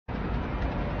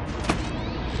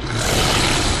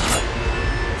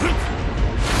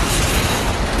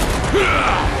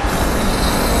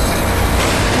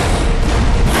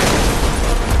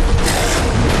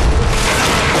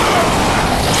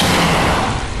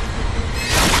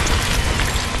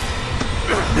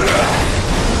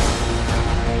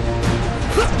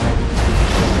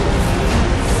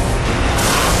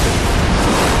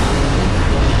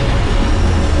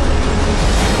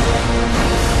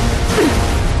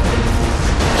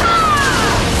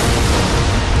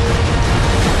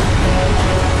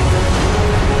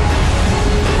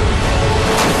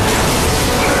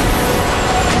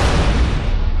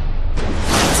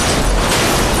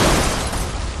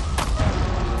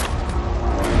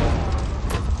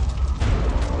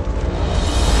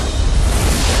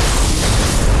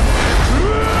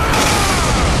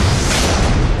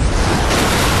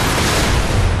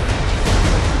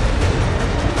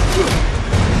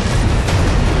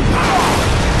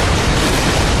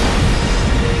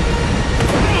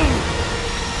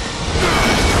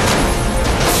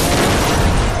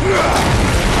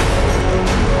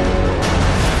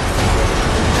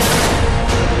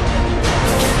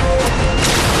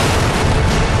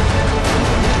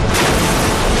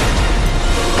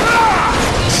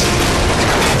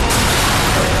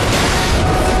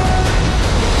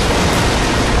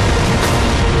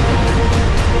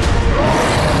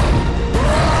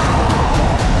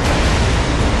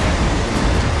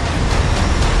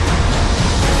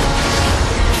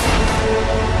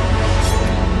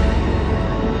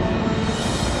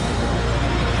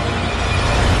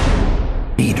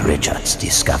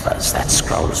discovers that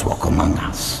Skrulls walk among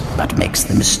us, but makes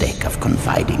the mistake of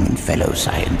confiding in fellow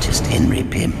scientist Henry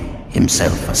Pym,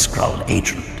 himself a Skrull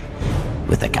agent.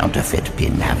 With the counterfeit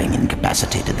Pym having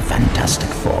incapacitated the Fantastic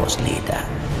Four's leader,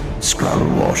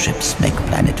 Skrull warships make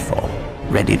planetfall,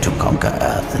 ready to conquer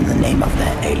Earth in the name of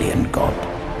their alien god.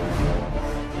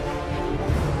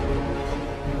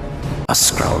 A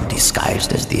Skrull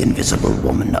disguised as the Invisible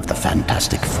Woman of the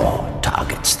Fantastic Four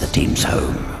targets the team's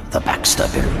home, the Baxter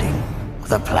Building.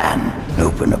 The plan: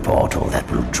 open a portal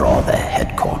that will draw their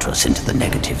headquarters into the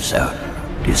negative zone,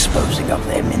 disposing of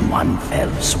them in one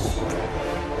fell swoop.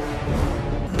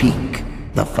 Peak,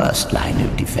 the first line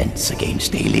of defense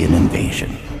against alien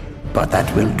invasion. But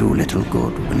that will do little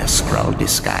good when a Skrull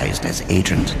disguised as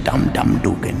Agent Dum Dum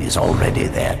Dugan is already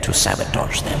there to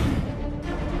sabotage them.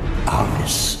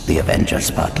 Arvis, the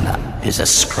Avengers butler, is a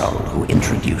Skrull who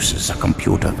introduces a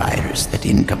computer virus that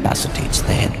incapacitates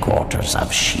the headquarters of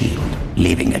S.H.I.E.L.D.,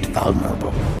 leaving it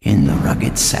vulnerable. In the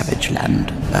rugged savage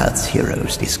land, Earth's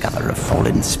heroes discover a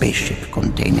fallen spaceship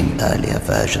containing earlier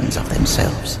versions of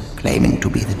themselves, claiming to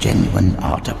be the genuine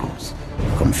articles.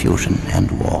 Confusion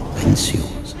and war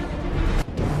ensues.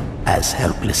 As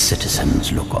helpless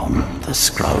citizens look on, the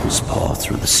Skrulls pour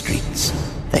through the streets.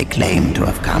 They claim to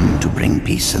have come to bring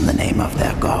peace in the name of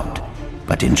their god,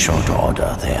 but in short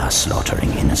order they are slaughtering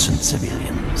innocent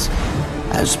civilians.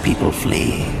 As people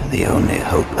flee, the only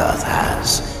hope Earth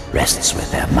has rests with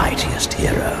their mightiest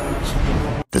heroes.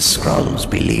 The Skrulls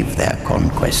believe their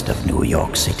conquest of New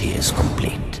York City is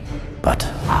complete, but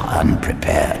are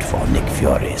unprepared for Nick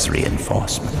Fury's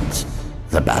reinforcements.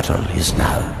 The battle is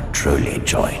now truly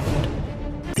joined.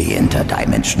 The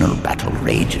interdimensional battle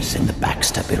rages in the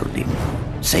Baxter Building.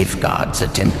 Safeguards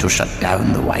attempt to shut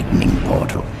down the widening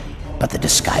portal, but the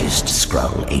disguised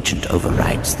Skrull agent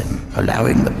overrides them,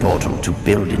 allowing the portal to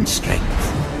build in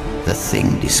strength. The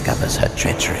Thing discovers her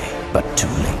treachery, but too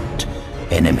late.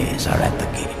 Enemies are at the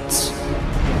gates.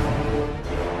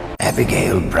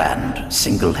 Abigail Brand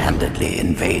single-handedly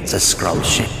invades a Skrull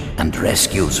ship and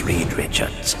rescues Reed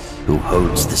Richards, who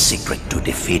holds the secret to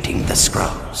defeating the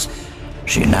Skrulls.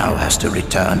 She now has to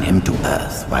return him to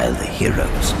Earth while the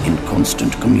heroes, in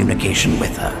constant communication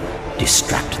with her,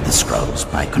 distract the Skrulls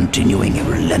by continuing a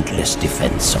relentless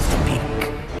defense of the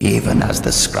Peak. Even as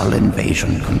the Skrull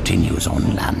invasion continues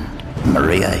on land,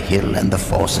 Maria Hill and the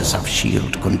forces of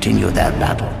S.H.I.E.L.D. continue their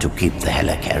battle to keep the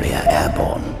helicarrier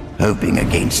airborne, hoping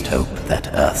against hope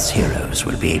that Earth's heroes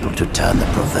will be able to turn the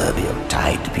proverbial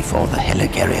tide before the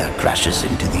helicarrier crashes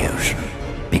into the ocean,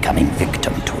 becoming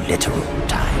victim to literal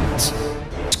tides.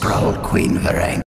 Skrull Queen Varang